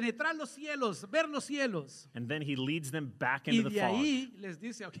en penetrar los cielos, ver los cielos. And then he leads them back Y into the de fog, ahí les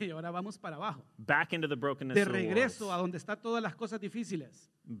dice, ok, ahora vamos para abajo. back into the brokenness De of the regreso a world, donde están todas las cosas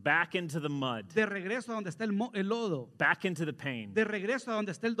difíciles. back into the mud, De regreso a donde está el lodo. back into the pain, De regreso a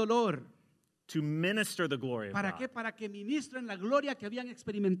donde está el dolor. to minister the glory of ¿Para qué? God, Para que ministren la gloria que habían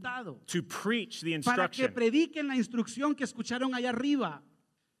experimentado. to preach the Para que instruction. prediquen la instrucción que escucharon allá arriba.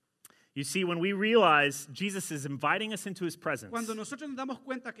 You see, when we realize Jesus is inviting us into his presence Cuando nosotros nos damos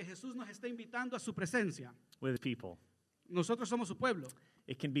cuenta que Jesús nos está invitando a su presencia, with people, nosotros somos su pueblo.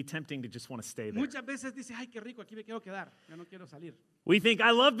 it can be tempting to just want to stay there. Muchas veces dice, ay, qué rico, aquí me quiero quedar, yo no quiero salir. We think,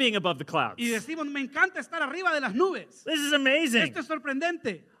 I love being above the clouds. Y decimos, me encanta estar arriba de las nubes. This is amazing. Esto es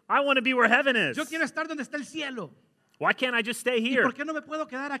sorprendente. I want to be where heaven is. Yo quiero estar donde está el cielo. Why can't I just stay ¿Y here por qué no me puedo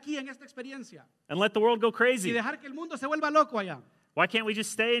quedar aquí en esta experiencia? and let the world go Y crazy? dejar que el mundo se vuelva loco allá. Why can't we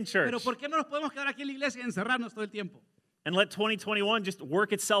just stay in church Pero ¿por qué no nos podemos quedar aquí en la iglesia y encerrarnos todo el tiempo? and let 2021 just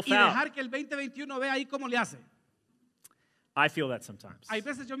work itself Y out? dejar que el 2021 vea ahí cómo le hace. I feel that sometimes. Hay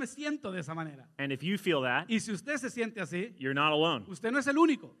veces yo me siento de esa manera. And if you feel that, Y si usted se siente así, you're not alone. usted no es el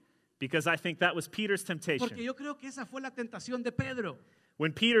único. Because I think that was Peter's Porque temptation. yo creo que esa fue la tentación de Pedro.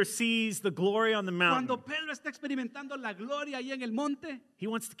 When Peter sees the glory on the mountain, Cuando Pedro está experimentando la gloria ahí en el monte, he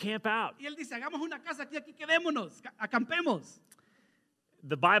wants to camp out. y él dice, hagamos una casa aquí quedémonos, acampemos.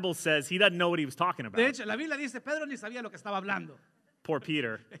 The Bible says he doesn't know what he was talking De about. hecho, la Biblia dice, Pedro ni sabía lo que estaba hablando. Poor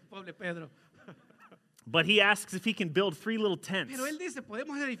Peter. Pobre Pedro. But he asks if he can build 3 little tents Pero él dice,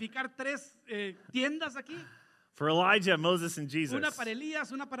 ¿podemos edificar 3 tiendas aquí? for Elijah, Moses, and Jesus Una para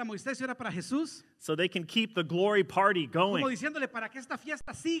Elías, una para Moisés y una para Jesús. so they can keep the glory party Como going. diciéndole, para que esta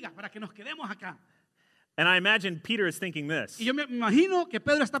fiesta siga, para que nos quedemos acá. And I imagine Peter is thinking this. Y yo me imagino que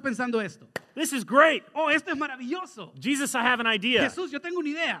Pedro está pensando esto. This is great. Oh, esto es maravilloso. Jesus, I have an idea. Jesús, yo tengo una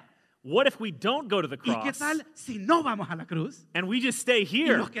idea. What if we don't go to the ¿Y qué cross tal si no vamos a la cruz and we just stay y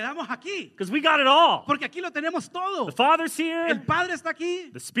here? nos quedamos aquí? Because we got it all. Porque aquí lo tenemos todo. The Father's El here. Padre está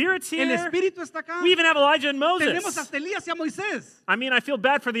aquí. The Spirit's El here. Espíritu está acá. We even have Elijah and Tenemos Moses. hasta Elías y a Moisés. I mean, I feel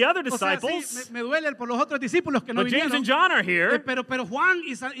bad for the other O sea, disciples. sí, me duele por los otros discípulos que no But James vinieron. and John are here. Pero Juan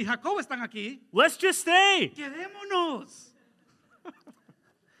y Jacob están aquí. Let's just stay. Quedémonos.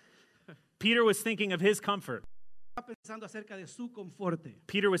 Peter was thinking of his comfort. Estaba pensando acerca de su conforte.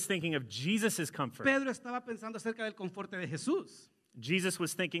 Peter was thinking of Jesus' comfort. Pedro estaba pensando acerca del conforte de Jesús. Jesus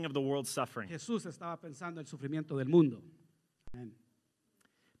was thinking of the world's suffering. Jesús estaba pensando en el sufrimiento del mundo. Amén.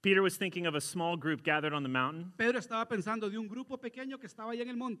 Peter was thinking of a small group gathered on the mountain. Pedro estaba pensando de un grupo pequeño que estaba ahí en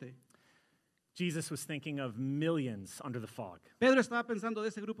el monte. Jesus was thinking of millions under the fog. Pedro estaba pensando de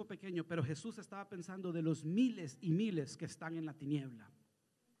ese grupo pequeño, pero Jesús estaba pensando de los miles y miles que están en la tiniebla.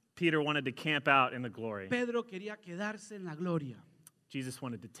 Peter wanted to camp out in the glory. Pedro quería quedarse en la gloria. Jesus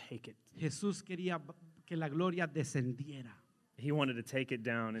wanted to take it. Jesús quería que la gloria descendiera. He wanted to take it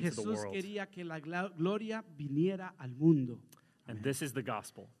down into the Jesús world. quería que la gloria viniera al mundo. And this is the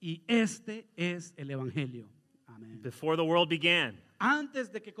gospel. Y este es el evangelio. Amén. Before the world began, Antes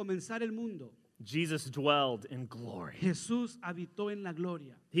de que comenzara el mundo, Jesus dwelled in glory. Jesús habitó en la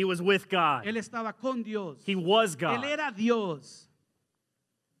gloria. He was with God. Él estaba con Dios. He was Él God. era Dios.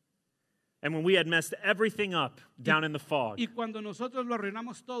 And when we had messed everything up down in the fog, Y cuando nosotros lo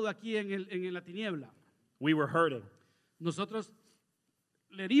arruinamos todo aquí en la tiniebla, we were hurting. nosotros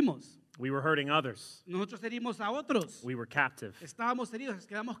le herimos. We were hurting others. Nosotros herimos a otros. We were captive. Estábamos heridos,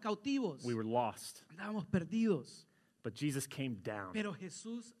 quedamos cautivos. We were lost. Andábamos perdidos. But Jesus came down. Pero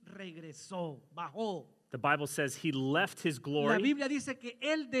Jesús regresó, bajó. The Bible says he left his La glory. Biblia dice que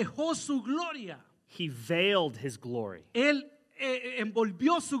Él dejó su gloria. He veiled his glory Él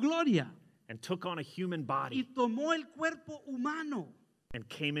envolvió su gloria and took on a human y body tomó el cuerpo humano and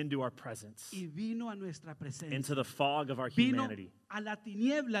came into our presence, y vino a nuestra presencia. into the fog of our Vino humanity. a la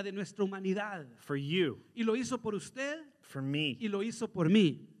tiniebla de nuestra humanidad. For you, Y lo hizo por usted for me, y lo hizo por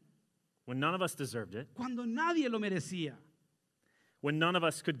mí. when none of us deserved it, Cuando nadie lo merecía. when none of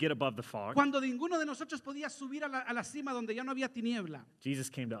us could get above the fog, Cuando ninguno de nosotros podía subir a la cima donde ya no había tiniebla. Jesus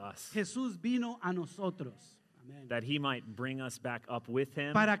came to us Jesús vino a nosotros. Amén. that he might bring us back up with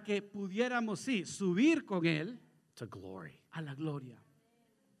him Para que pudiéramos, sí, subir con Él to glory. a la gloria.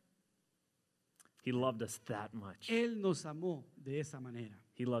 He loved us that much. Él nos amó de esa manera.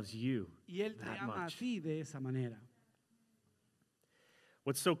 He loves you Y Él te that ama a much. ti de esa manera.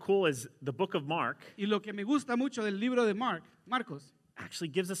 What's so cool is the book of Mark Y lo que me gusta mucho del libro de Marcos, actually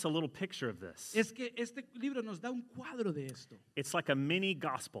gives us a little picture of this. es que este libro nos da un cuadro de esto. It's like a mini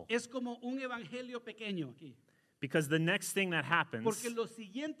gospel Es como un evangelio pequeño aquí. because the next thing that happens Porque lo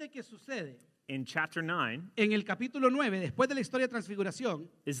siguiente que sucede in chapter 9 en el capítulo 9, después de la historia de transfiguración,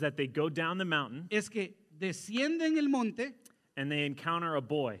 is that they go down the mountain es que descienden el monte and they encounter a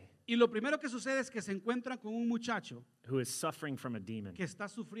boy y lo primero que sucede es que se encuentran con un muchacho who is suffering from a demon. que está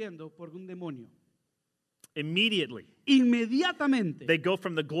sufriendo por un demonio. Immediately, Inmediatamente they go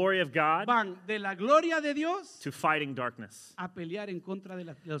from the glory of God van de la gloria de Dios to fighting darkness. a pelear en contra de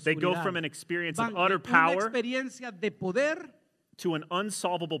la They go oscuridad. from an experience Van of utter de una power experiencia de poder to an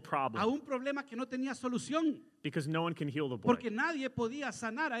unsolvable a problem un problema que no tenía solución, because no one can heal the boy. porque nadie podía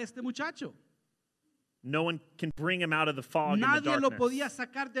sanar a este muchacho. No one can bring him out of the fog and the Nadie lo darkness. podía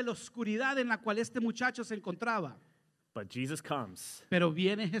sacar de la oscuridad en la cual este muchacho se encontraba. But Jesus comes Pero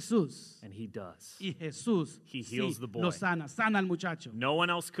viene Jesús and he does. y Jesús He heals the boy. lo sana al muchacho. No one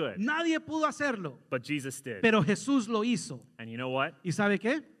else could, Nadie pudo hacerlo, but Jesus did. pero Jesús lo hizo. And you know what? ¿Y sabe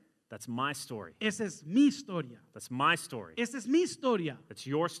qué? That's my story. Esa es mi historia. That's my story. Esa es mi historia. That's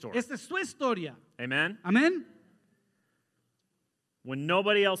your story. Esta es su historia. Amen? Amén. When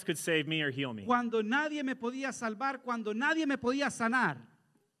nobody else could save me or heal me, Cuando nadie me podía salvar, cuando nadie me podía sanar,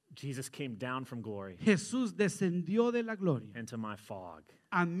 Jesus came down from glory Jesús descendió de la gloria into my fog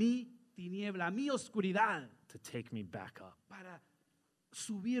a mi tiniebla, a mi oscuridad, to take me back up. para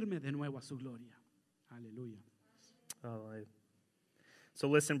subirme de nuevo a su gloria. Aleluya. So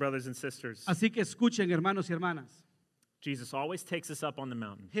listen, brothers and sisters. Así que escuchen, hermanos y hermanas. Jesus always takes us up on the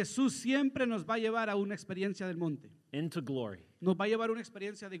mountain Jesús siempre nos va a llevar a una experiencia del monte. into glory Nos va a llevar a una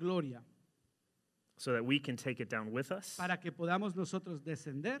experiencia de gloria so that we can take it down with us para que podamos nosotros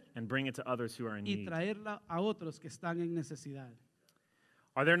descender and bring it to others who are in y need. traerla a otros que están en necesidad.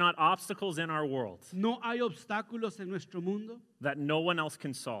 Are there not obstacles in our world No hay obstáculos en nuestro mundo that no one else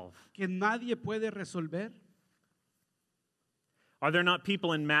can solve? que nadie puede resolver. Are there not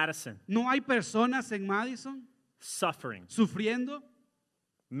people in Madison No hay personas en Madison suffering sufriendo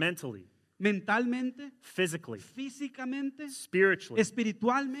mentally, mentalmente, physically, físicamente, spiritually,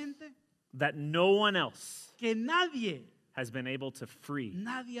 espiritualmente, that no one else que nadie has been able to free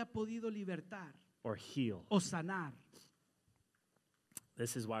ha podido libertar or heal? o sanar.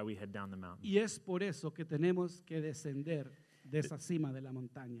 This is why we head down the mountain. Y es por eso que tenemos que descender de esa cima de la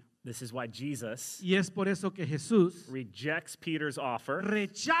montaña. This is why Jesus Y es por eso que Jesús rejects Peter's offer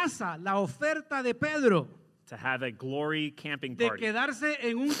rechaza la oferta de Pedro to have a glory camping de party. quedarse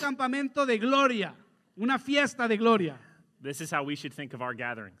en un campamento de gloria, una fiesta de gloria. This is how we should think of our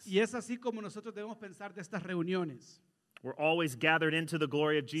gatherings. Y es así como nosotros debemos pensar de estas reuniones. We're always gathered into the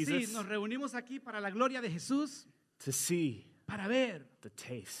glory of Sí, Jesus nos reunimos aquí para la gloria de Jesús, to see, para ver, to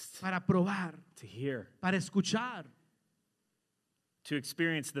taste, para probar, to hear. para escuchar. to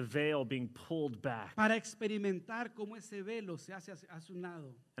experience the veil being pulled back para experimentar cómo ese velo se hace hacia un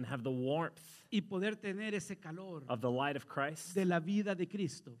lado and have the warmth y poder tener ese calor of the light of Christ de la vida de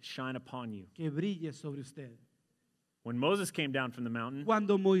Cristo shine upon you. que brille sobre usted. When Moses came down from the mountain,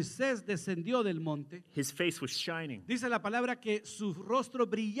 Cuando Moisés descendió del monte, his face was shining. dice la palabra que su rostro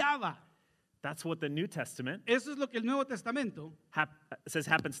brillaba. That's what the New Testament Eso es lo que el Nuevo Testamento says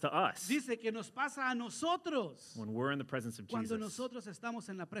happens to us dice que nos pasa a nosotros when we're in the presence of cuando Jesus. nosotros estamos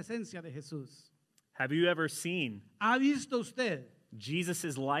en la presencia de Jesús. Have you ever seen ¿Ha visto usted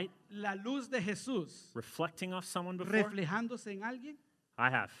Jesus' light la luz de Jesús reflecting off someone before? reflejándose en alguien?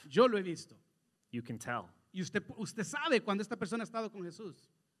 I have. Yo lo he visto. You can tell. Y usted sabe cuando esta persona ha estado con Jesús.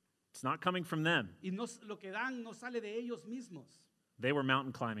 It's not coming from them. Y no, lo que dan no sale de ellos mismos, They were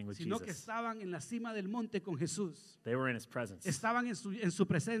mountain climbing with sino que Jesus. estaban en la cima del monte con Jesús. They were in his presence. Estaban en su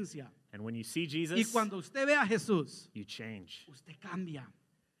presencia. And when you see Y Jesus, cuando usted ve a Jesús, you change. usted cambia.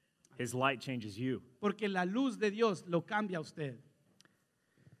 His light changes you. Porque la luz de Dios lo cambia a usted.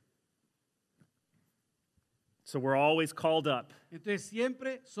 So we're always called up Entonces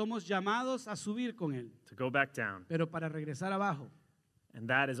siempre somos llamados a subir con Él, to go back down. pero para regresar abajo. And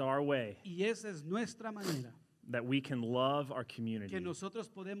that is our way Y esa es nuestra manera, that we can love our que community nosotros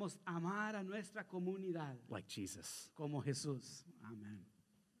podemos amar a nuestra comunidad like Jesus. como Jesús. Amén.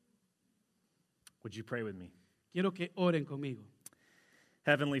 Would you pray with me? Quiero que oren conmigo.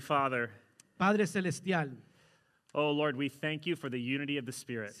 Heavenly Father, Padre Celestial, oh Lord, we thank you for the unity of the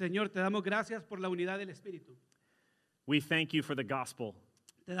Spirit. Señor, te damos gracias por la unidad del Espíritu. We thank you for the gospel,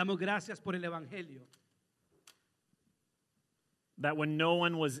 Te damos gracias por el Evangelio. that when no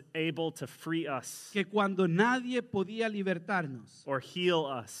one was able to free us Que cuando nadie podía libertarnos or heal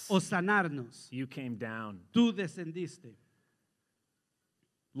us, o sanarnos, you came down. tú descendiste.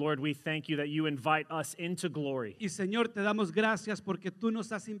 Lord, we thank you that you invite us into glory, Y Señor, te damos gracias porque tú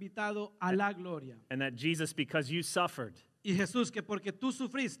nos has invitado a la gloria. and that Jesus, because you suffered Y Jesús, que porque tú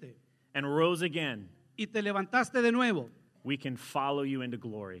sufriste and rose again, y te levantaste de nuevo, we can follow you into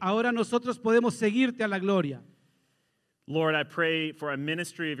glory. ahora nosotros podemos seguirte a la gloria. Lord, I pray for a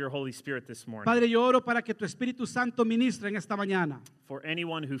ministry of your Holy Spirit this morning. Padre, yo oro para que tu Espíritu Santo ministre en esta mañana. For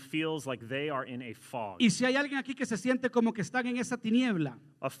anyone who feels like they are in a fog. Y si hay alguien aquí que se siente como que están en esa tiniebla,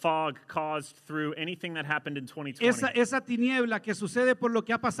 A fog caused through anything that happened in 2020. esa tiniebla que sucede por lo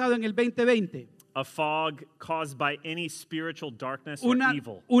que ha pasado en el 2020, A fog caused by any spiritual darkness or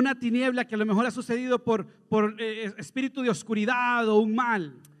evil. una tiniebla que a lo mejor ha sucedido por espíritu de oscuridad o un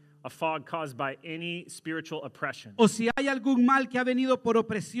mal, A fog caused by any spiritual oppression. o si hay algún mal que ha venido por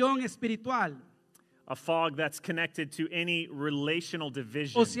opresión espiritual, A fog that's connected to any relational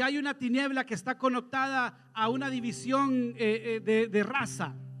division. o si hay una tiniebla que está conectada a una división de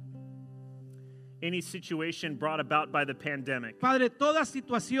raza. Any situation brought about by the pandemic. Padre, toda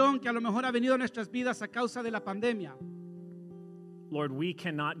situación que a lo mejor ha venido a nuestras vidas a causa de la pandemia. Lord, we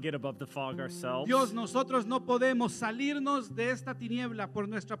cannot get above the fog ourselves. Dios, nosotros no podemos salirnos de esta tiniebla por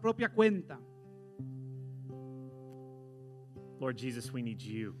nuestra propia cuenta. Lord Jesus, we need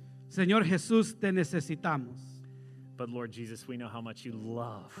you. Señor Jesús, te necesitamos. But Lord Jesus, we know how much you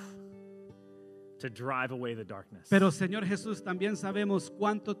love to drive away the darkness. Pero Señor Jesús, también sabemos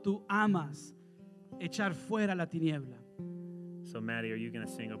cuánto tú amas echar fuera la tiniebla. So Maddie, are you going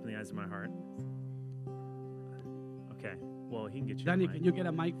to sing Open the Eyes of My Heart? Okay. Well, he can get you a Danny, mic. can you get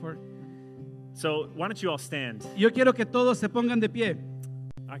a mic for? So why don't you all stand? Yo quiero que todos se pongan de pie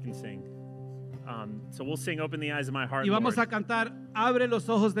I can sing. So we'll sing Open the Eyes of My Heart, y vamos Lord, a cantar Abre los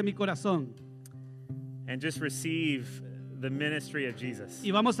ojos de mi corazón and just receive the ministry of Jesus.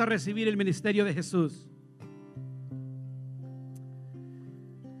 y vamos a recibir el ministerio de Jesús.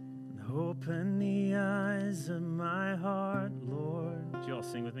 Open the eyes of my heart, Lord. Would you all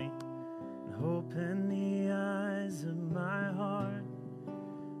sing with me? Open the eyes of my heart.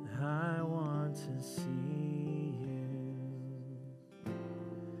 I want